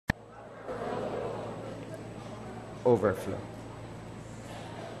overflow.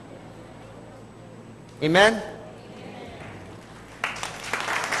 Amen?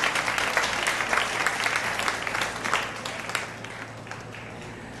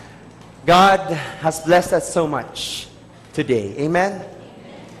 God has blessed us so much today. Amen?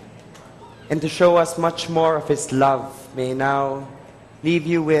 And to show us much more of His love, may I now leave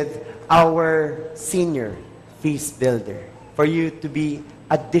you with our senior feast builder for you to be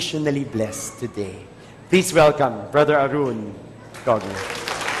additionally blessed today. Please welcome Brother Arun Gogner.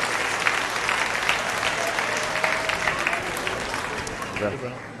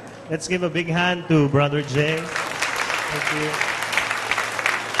 Let's give a big hand to Brother Jay. Thank you.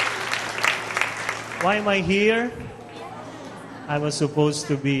 Why am I here? I was supposed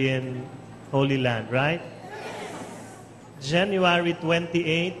to be in Holy Land, right? January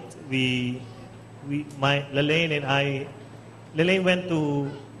 28, Lelaine went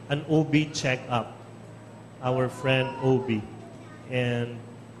to an OB checkup, our friend OB, and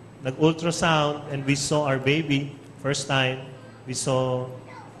nag-ultrasound, and we saw our baby. First time, we saw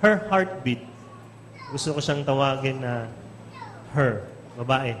her heartbeat. Gusto ko siyang tawagin na her,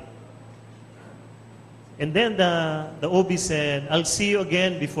 babae. And then the OB said, I'll see you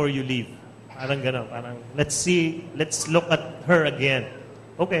again before you leave. Parang gano'n, parang let's look at her again.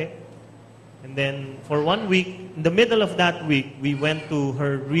 Okay. And then for 1 week, in the middle of that week, we went to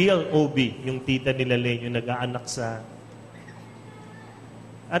her real OB, yung tita ni Lelaine, yung nag-aanak sa...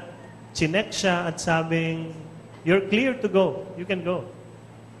 At chinek siya at sabing, you're clear to go. You can go.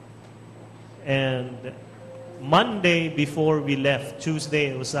 And Monday before we left, Tuesday,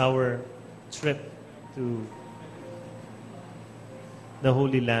 it was our trip to the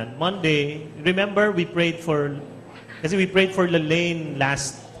Holy Land. Monday, remember we prayed for Lelaine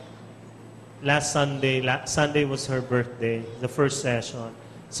last Sunday. Sunday was her birthday, the first session.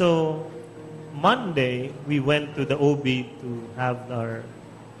 So Monday, we went to the OB to have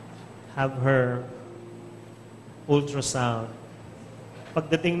her ultrasound.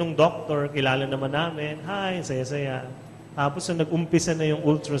 Pagdating ng doctor, kilala naman namin, hi, saya-saya. Tapos nung nag-umpisa na yung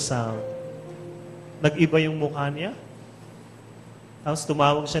ultrasound, nag-iba yung mukha niya. Tapos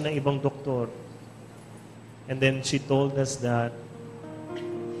tumawag siya ng ibang doktor. And then she told us that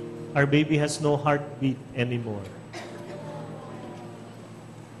our baby has no heartbeat anymore.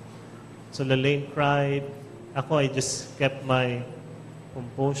 So Lelaine cried. Ako, I just kept my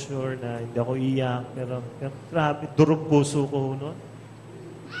composure na hindi ako iyak. Pero grabe, durog puso ko noon.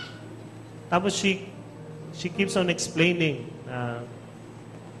 Tapos she keeps on explaining na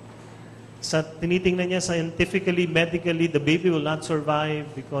sa tinitingnan niya scientifically, medically, the baby will not survive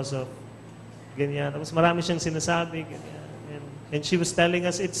because of ganyan. Tapos marami siyang sinasabi, ganyan. And she was telling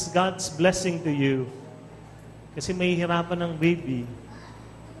us, it's God's blessing to you. Kasi may hirapan ng baby.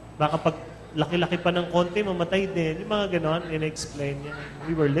 Baka pag laki-laki pa ng konti, mamatay din. Yung mga ganon, in-explain niya.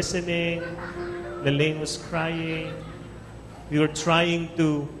 We were listening. Lelaine was crying. We were trying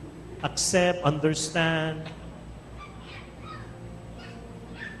to accept, understand.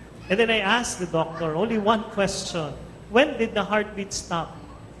 And then I asked the doctor only one question. When did the heartbeat stop?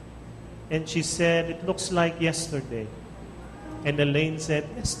 And she said, it looks like yesterday. And Elaine said,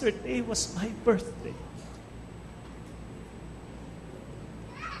 yesterday was my birthday.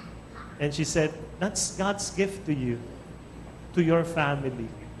 And she said, that's God's gift to you, to your family.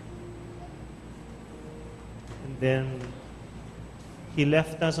 And then He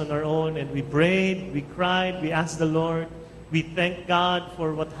left us on our own, and we prayed, we cried, we asked the Lord. We thank God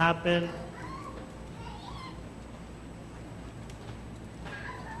for what happened.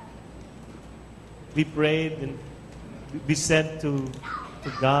 We prayed and we said to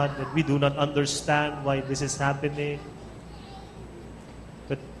God that we do not understand why this is happening.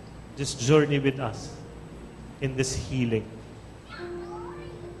 But just journey with us in this healing.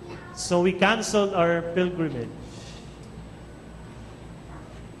 So we canceled our pilgrimage.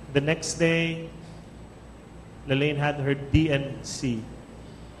 The next day, Lelaine had her DNC.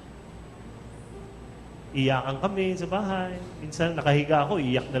 Iyakan kami sa bahay. Minsan nakahiga ako,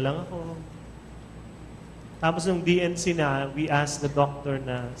 iyak na lang ako. Tapos nung DNC na, we asked the doctor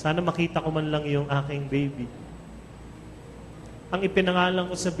na, sana makita ko man lang yung aking baby. Ang ipinangalan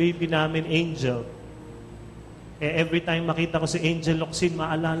ko sa baby namin, Angel. Every time makita ko si Angel Locsin,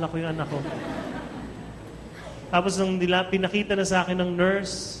 maalala ko yung anak ko. Tapos nung pinakita na sa akin ng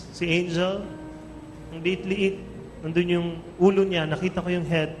nurse, si Angel, ang liit-liit, nandun yung ulo niya, nakita ko yung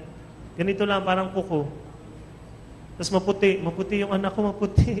head. Ganito lang, parang kuko. Tapos maputi yung anak ko,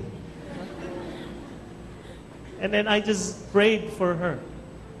 maputi. And then I just prayed for her.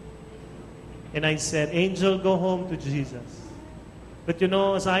 And I said, Angel, go home to Jesus. But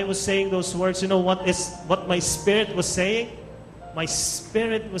as I was saying those words, what my spirit was saying? My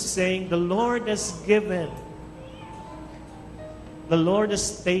spirit was saying, the Lord has given. The Lord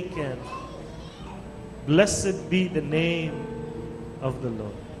has taken. Blessed be the name of the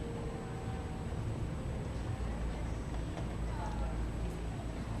Lord.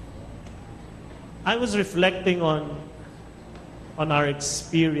 I was reflecting on our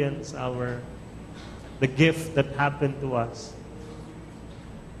experience, the gift that happened to us.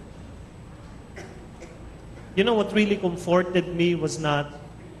 What really comforted me was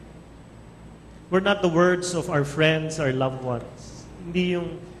were not the words of our friends, our loved ones. Hindi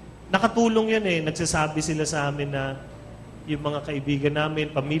nakatulong yan nagsasabi sila sa amin na, yung mga kaibigan namin,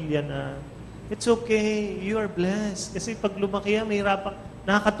 pamilya na, it's okay, you are blessed. Kasi pag lumaki yan, mahirapan,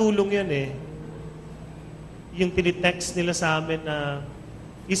 nakakatulong yan Yung tinitext nila sa amin na,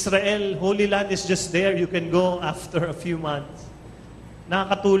 Israel, Holy Land is just there, you can go after a few months.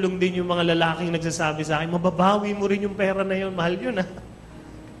 Nakakatulong din yung mga lalaking nagsasabi sa akin, mababawi mo rin yung pera na yun, mahal yun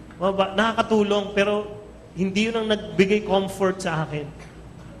Nakakatulong, pero hindi yun ang nagbigay comfort sa akin.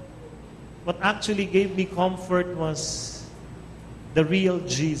 What actually gave me comfort was the real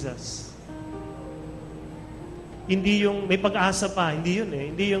Jesus. Hindi yung may pag-asa pa, hindi yun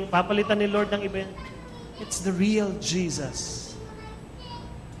Hindi yung papalitan ni Lord ng iba. It's the real Jesus.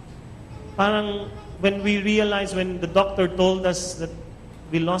 Parang when we realized, when the doctor told us that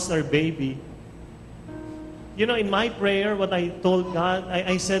we lost our baby, in my prayer, what I told God,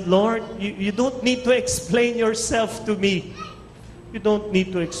 I said, Lord, you don't need to explain yourself to me. You don't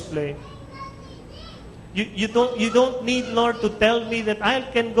need to explain. You don't need, Lord, to tell me that I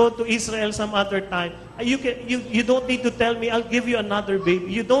can go to Israel some other time. You don't need to tell me I'll give you another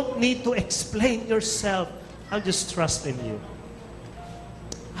baby. You don't need to explain yourself. I'll just trust in you.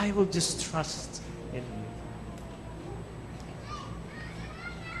 I will just trust in you.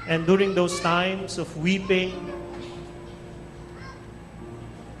 And during those times of weeping,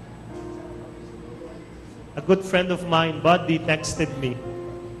 a good friend of mine, Buddy, texted me.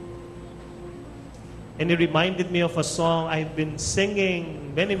 And he reminded me of a song I've been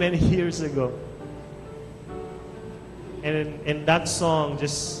singing many, many years ago. And that song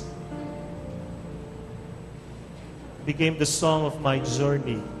just became the song of my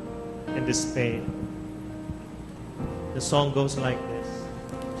journey in this pain. The song goes like this.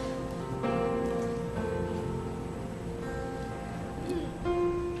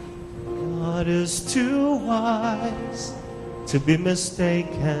 God is too wise to be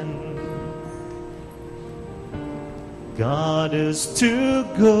mistaken. God is too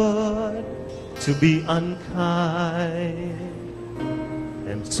good to be unkind.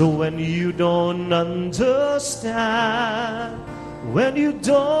 And so when you don't understand, when you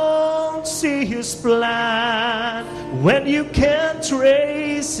don't see His plan, when you can't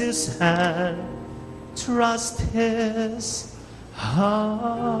trace His hand, trust His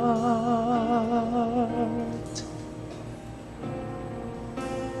heart.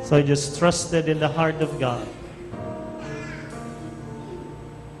 So I just trusted in the heart of God.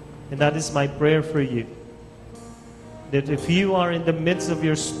 And that is my prayer for you. That if you are in the midst of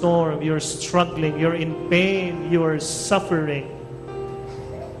your storm, you're struggling, you're in pain, you are suffering,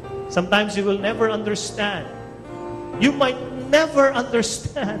 sometimes you will never understand. You might never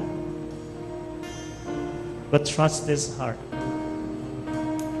understand. But trust His heart.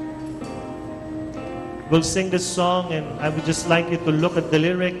 We'll sing this song, and I would just like you to look at the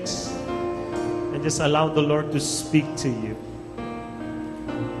lyrics and just allow the Lord to speak to you.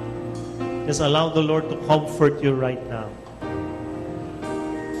 Just allow the Lord to comfort you right now.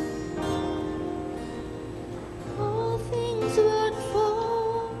 All things work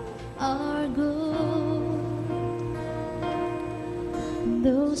for our good,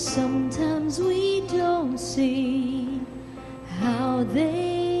 though sometimes we don't see how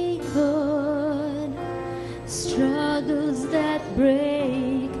they could. Struggles that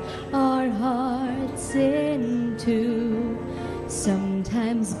break our hearts in two,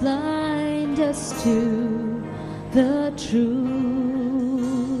 sometimes blind us to the truth.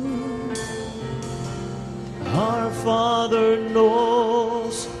 Our Father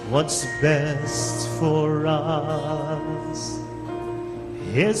knows what's best for us.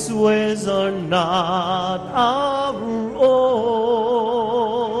 His ways are not our own.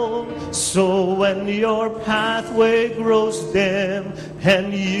 So when your pathway grows dim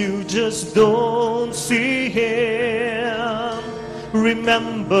and you just don't see Him,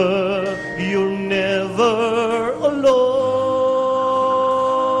 remember, you're never alone.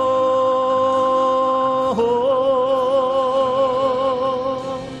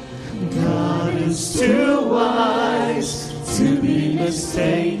 God is too wise to be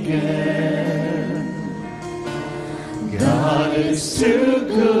God is too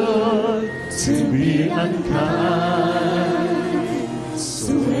good to be unkind.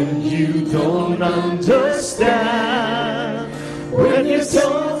 So when you don't understand, when you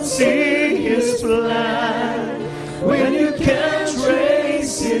don't see His plan, when you can't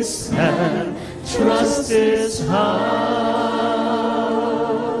trace His hand, trust His heart.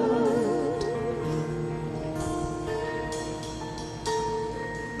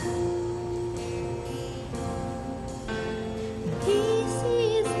 He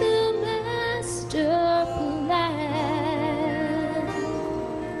sees the master plan,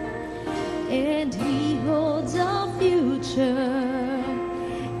 and He holds our future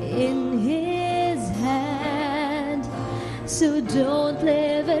in His hand. So don't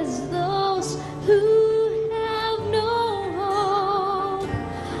live as those who have no hope.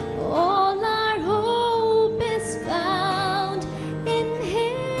 All our hope is found in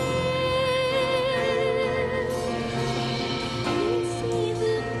Him. He sees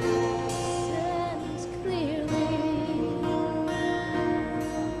the present clearly.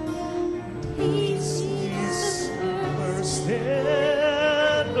 He sees the First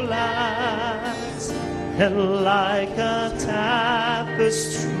in glance, and like a tapestry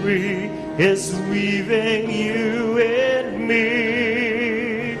is weaving you and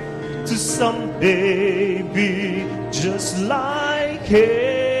me to someday be just like Him.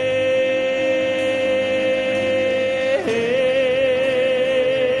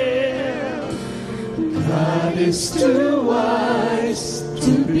 God is too wise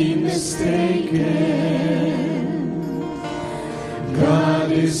to be mistaken.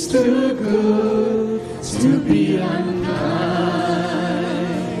 God is too good to be unkind.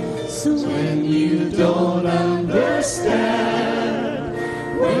 So when you don't understand,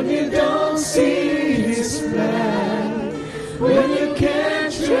 when you don't see His plan, when you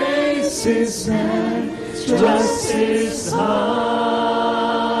can't trace His hand, trust His heart.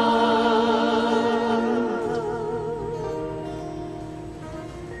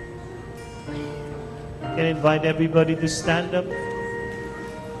 Can I invite everybody to stand up?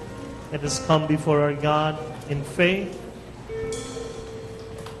 Let us come before our God in faith.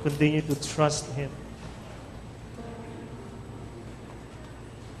 Continue to trust Him.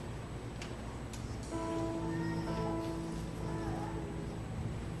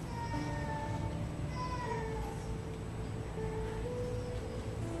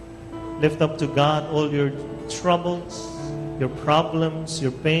 Lift up to God all your troubles, your problems,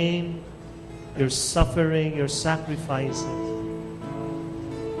 your pain, your suffering, your sacrifices.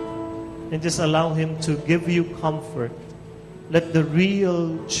 And just allow Him to give you comfort. Let the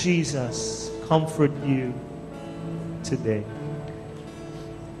real Jesus comfort you today.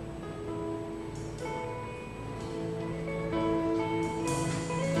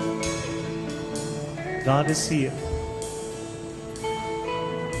 God is here.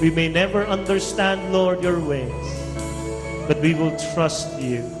 We may never understand, Lord, your ways, but we will trust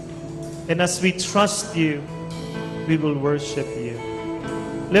you. And as we trust you, we will worship you.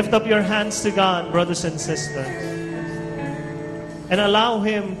 Lift up your hands to God, brothers and sisters, and allow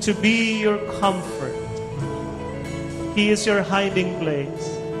Him to be your comfort. He is your hiding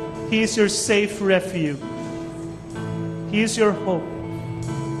place. He is your safe refuge. He is your hope.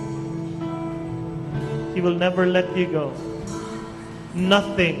 He will never let you go.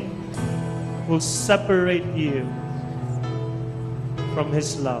 Nothing will separate you from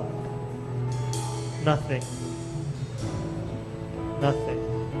His love. Nothing. Nothing.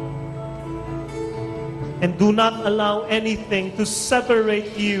 And do not allow anything to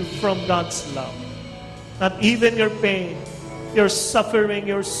separate you from God's love. Not even your pain, your suffering,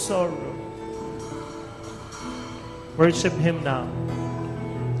 your sorrow. Worship Him now.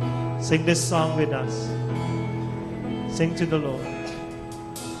 Sing this song with us. Sing to the Lord.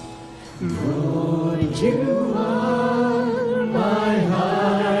 Lord, you are my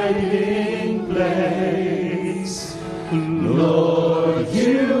hiding place. Lord,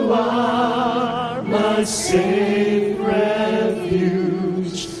 you are my safe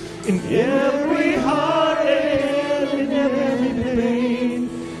refuge. In every heartache, in every pain,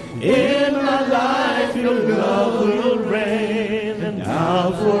 in my life your love will reign, and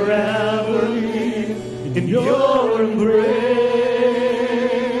I'll forever live in your embrace.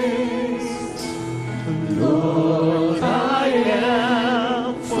 Lord, I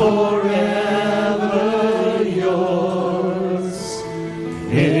am forever yours.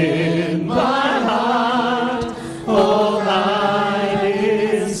 In my heart, all I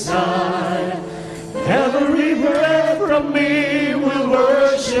desire, every breath from me will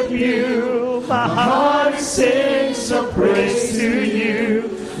worship you. My heart sings a praise to you.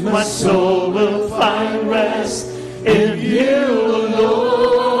 My soul will find rest in you alone.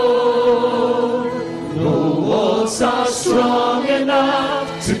 No walls are strong enough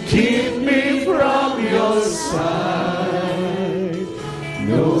to keep me from your side.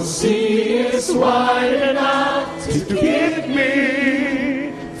 No sea is wide enough to keep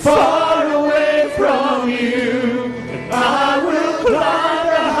me far away from you. And I will climb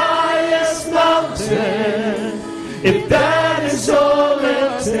the highest mountain if that is all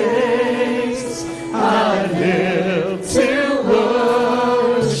it takes. I live to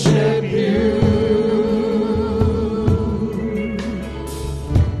worship you.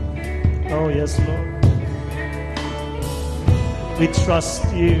 Oh yes, Lord. We trust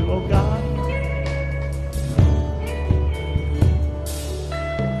you, oh God.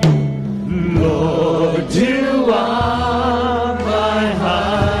 Lord, you are my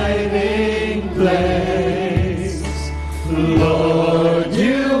hiding place. Lord,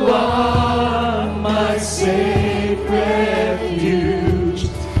 you are my safe refuge.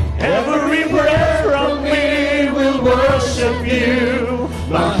 Every breath from me will worship you.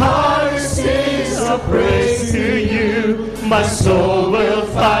 My heart sings a praise to you. My soul will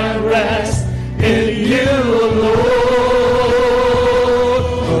find rest in you alone.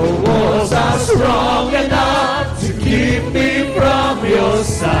 No walls are strong enough to keep me from your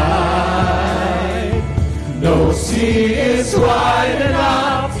side. No sea is wide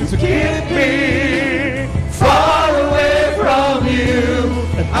enough to keep me far away from you.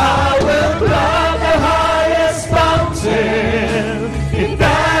 And I will climb the highest mountain if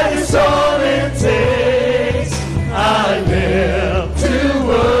that is all it takes. I live to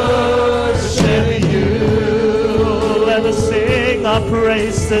worship you. Let us sing our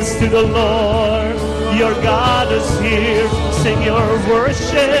praises to the Lord. Your God is here. Sing your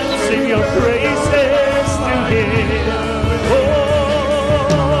worship, sing your praises to Him.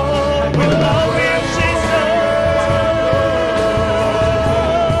 Oh, we love you, Jesus.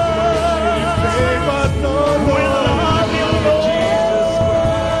 We love you, Lord.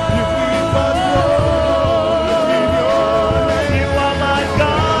 You are my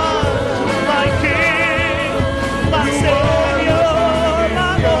God, my King, my Savior,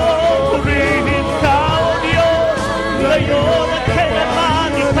 my Lord. Purihin ka, O Diyos. Ngayon at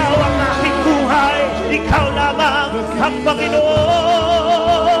kailanman, ikaw ang aking buhay. Ikaw lamang ang Panginoon.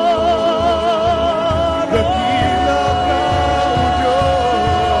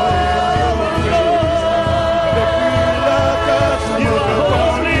 You are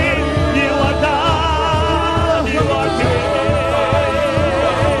holy, you are God, you are King.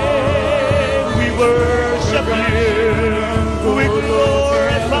 We worship you, we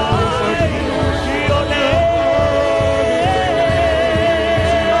glorify your name.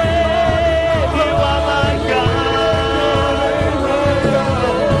 You are my God,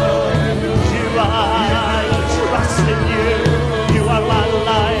 I trust in you. You are my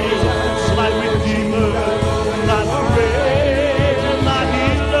life, my Redeemer, my friend, my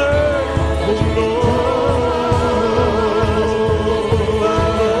healer, oh Lord.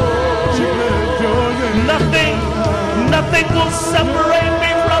 Nothing will separate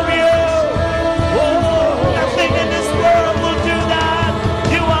me from you. Oh, nothing in this world will do that.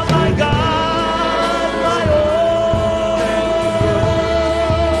 You are my God, my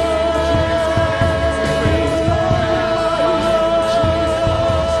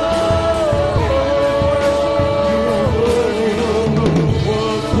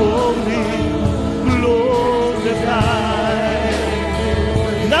holy, glorified.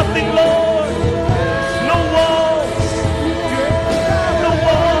 Nothing, Lord. No walls. No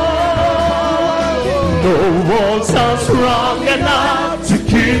walls. No walls are strong enough to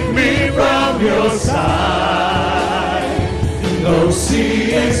keep me from your side. No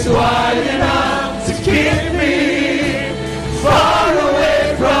sea is wide enough to keep me far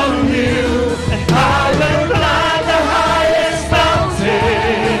away from you. I will climb the highest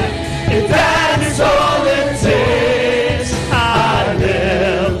mountain if that is all it takes. I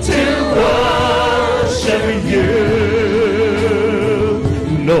live to worship you.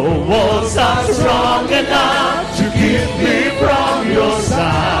 No walls are strong enough to keep me from your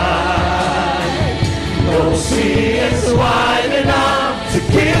side. No sea is wide enough to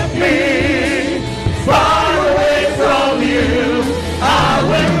keep me far away from you. I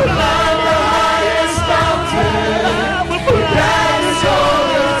will climb the highest mountain if that is all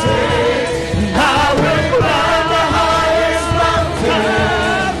it takes. I will climb the highest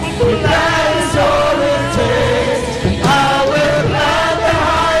mountain if that is all it takes. I will climb the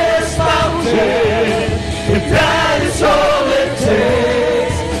highest mountain if that is all it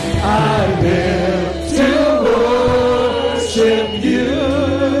takes. I live to worship you.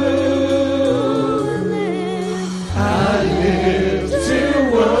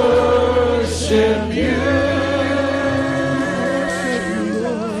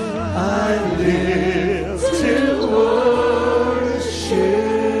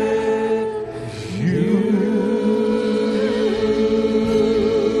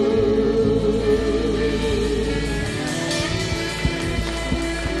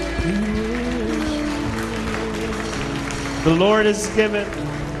 Lord has given,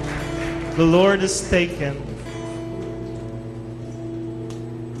 the Lord has taken.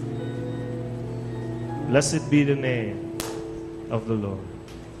 Blessed be the name of the Lord.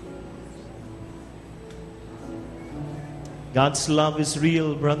 God's love is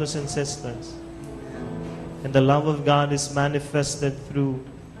real, brothers and sisters. And the love of God is manifested through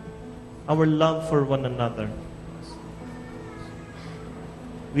our love for one another.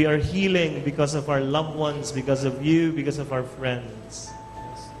 We are healing because of our loved ones, because of you, because of our friends.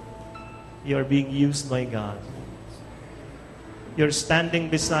 You are being used by God. You're standing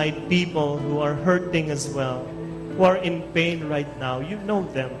beside people who are hurting as well, who are in pain right now. You know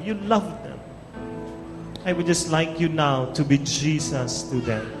them. You love them. I would just like you now to be Jesus to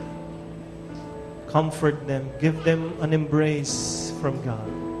them. Comfort them. Give them an embrace from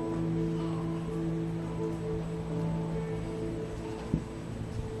God.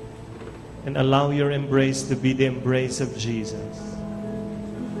 And allow your embrace to be the embrace of Jesus.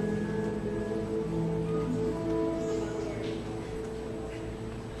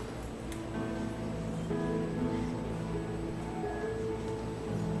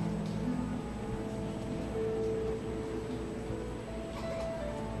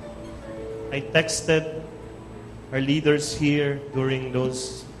 I texted our leaders here during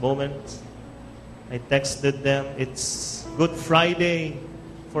those moments. I texted them, it's Good Friday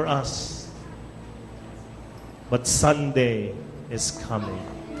for us, but Sunday is coming.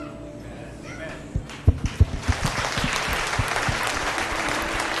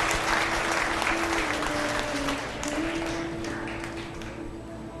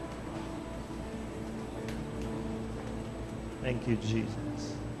 Thank you,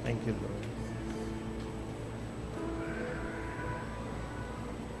 Jesus. Thank you, Lord.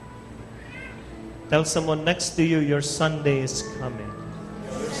 Tell someone next to you, your Sunday is coming.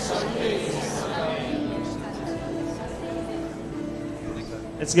 Your Sunday is coming.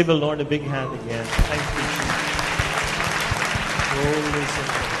 Let's give the Lord a big hand again. Thank you, Jesus.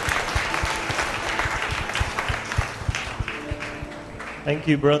 Thank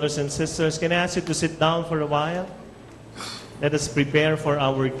you, brothers and sisters. Can I ask you to sit down for a while? Let us prepare for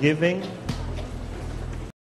our giving.